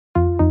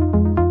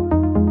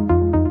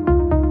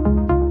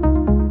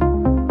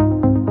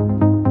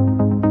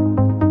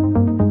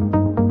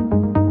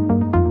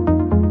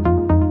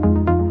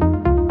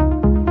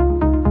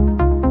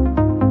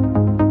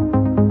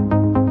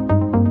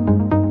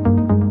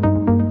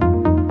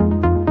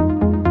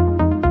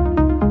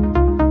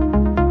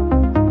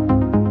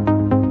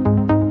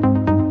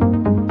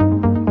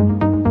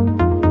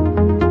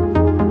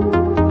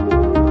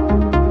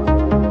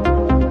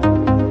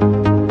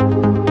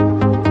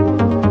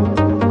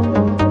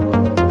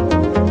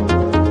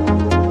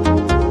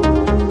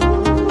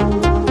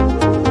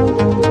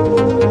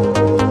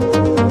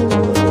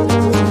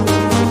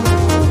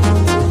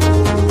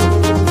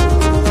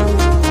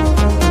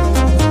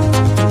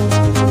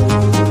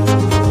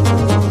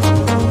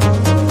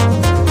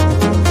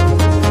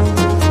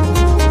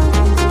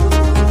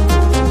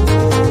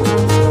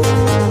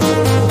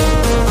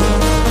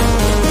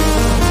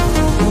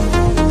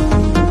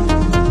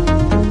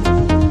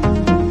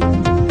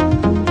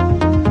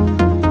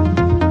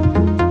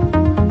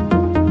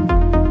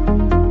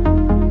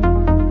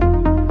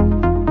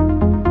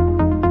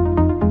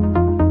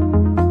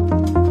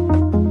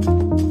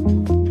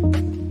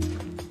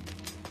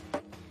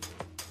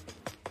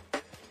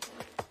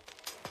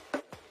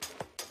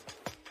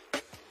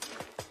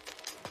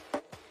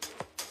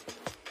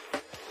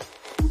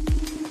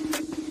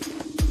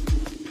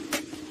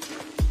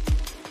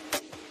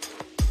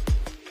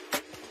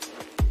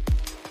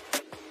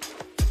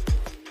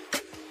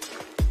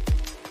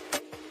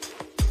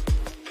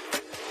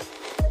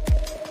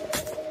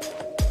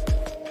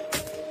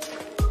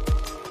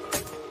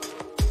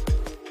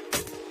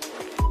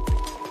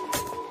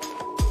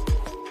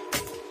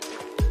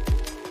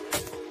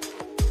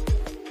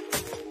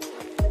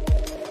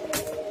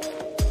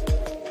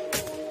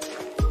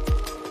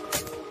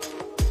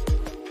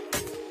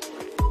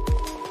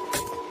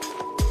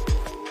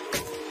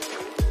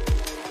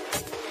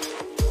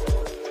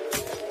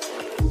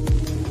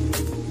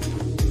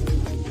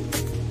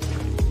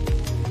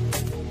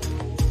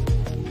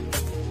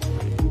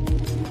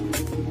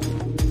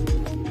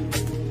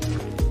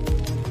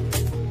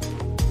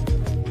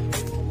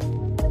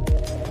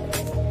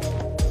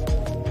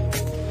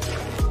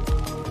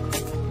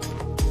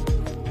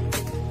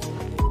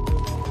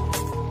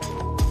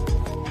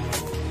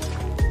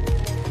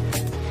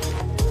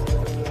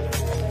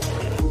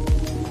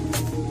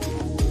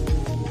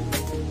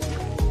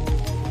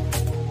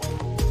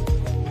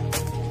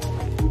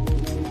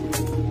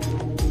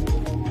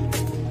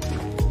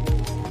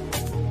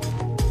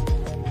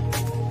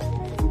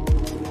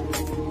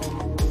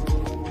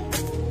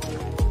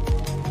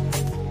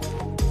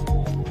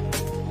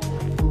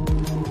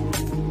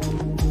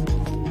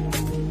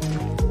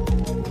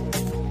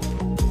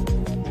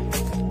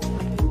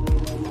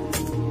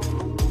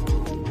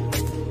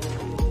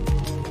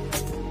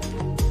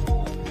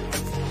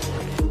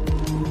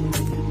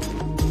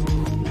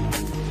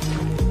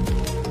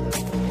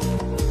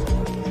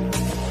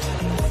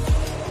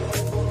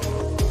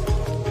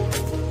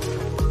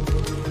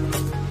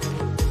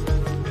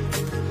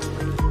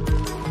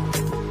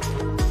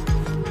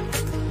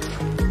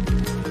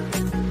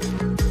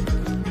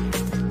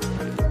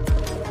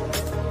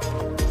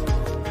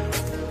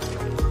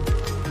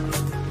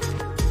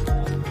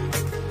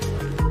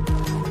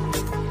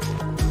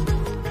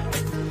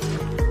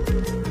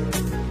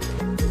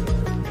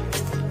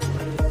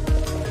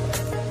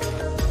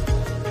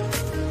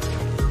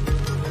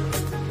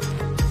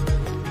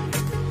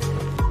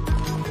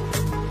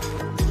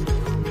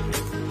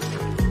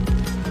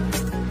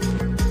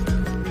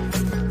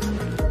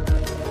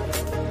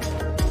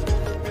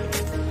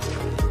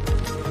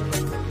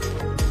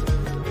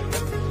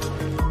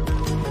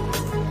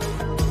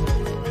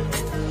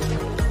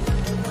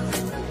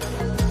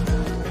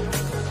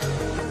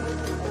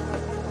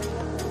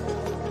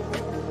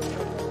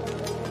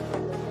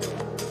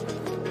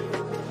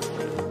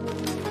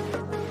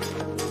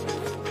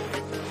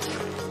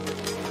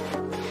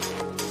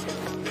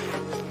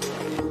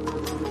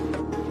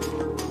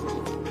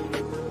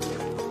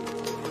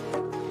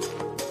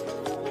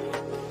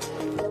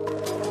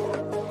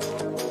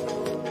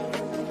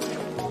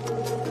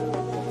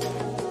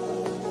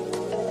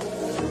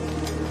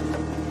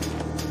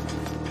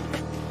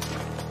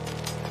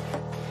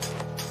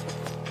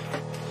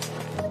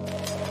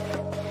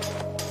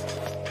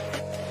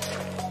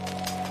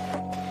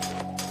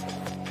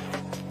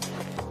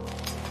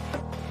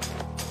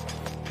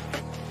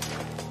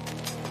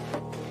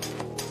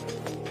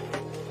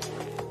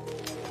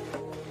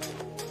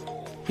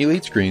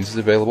Elite Screens is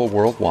available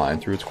worldwide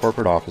through its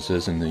corporate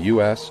offices in the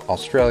US,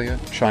 Australia,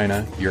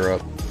 China,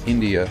 Europe,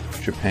 India,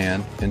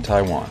 Japan, and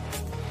Taiwan.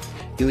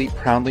 Elite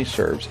proudly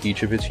serves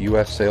each of its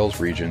U.S. sales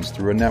regions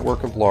through a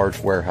network of large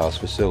warehouse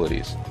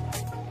facilities.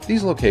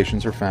 These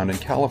locations are found in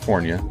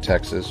California,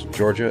 Texas,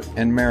 Georgia,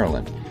 and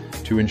Maryland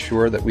to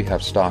ensure that we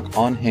have stock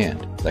on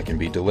hand that can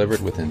be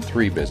delivered within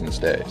 3 business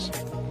days.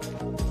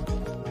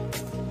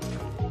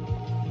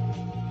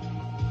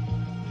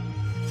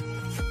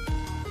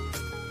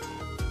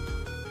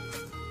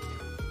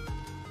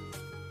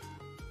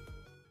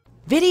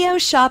 Video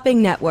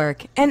Shopping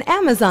Network, an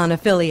Amazon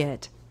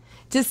affiliate.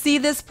 To see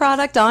this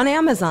product on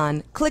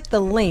Amazon, click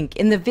the link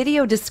in the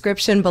video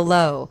description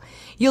below.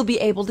 You'll be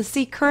able to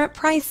see current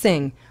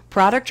pricing,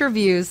 product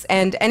reviews,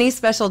 and any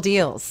special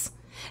deals.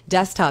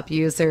 Desktop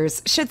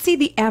users should see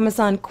the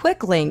Amazon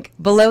quick link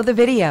below the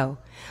video.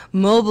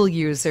 Mobile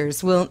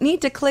users will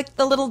need to click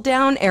the little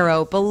down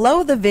arrow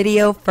below the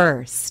video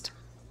first.